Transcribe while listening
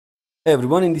Hey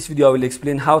everyone, in this video I will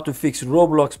explain how to fix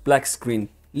Roblox black screen.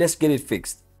 Let's get it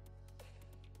fixed.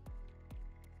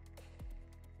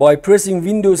 By pressing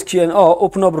Windows key and R,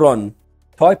 open up Run.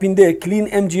 Type in there clean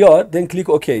MGR, then click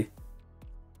OK.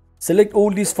 Select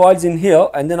all these files in here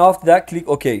and then after that click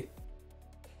OK.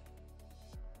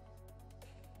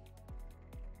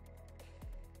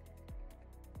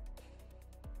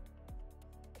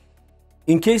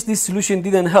 In case this solution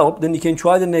didn't help, then you can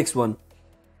try the next one.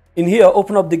 In here,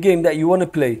 open up the game that you want to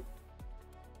play.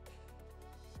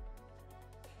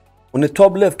 On the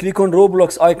top left, click on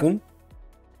Roblox icon.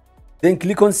 Then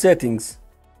click on settings.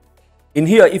 In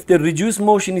here, if the reduce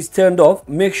motion is turned off,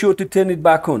 make sure to turn it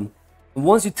back on. And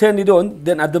once you turn it on,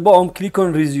 then at the bottom, click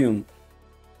on resume.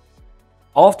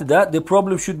 After that, the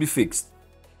problem should be fixed.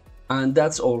 And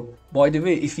that's all. By the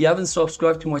way, if you haven't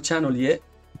subscribed to my channel yet,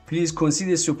 please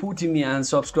consider supporting me and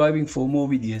subscribing for more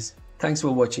videos. Thanks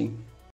for watching.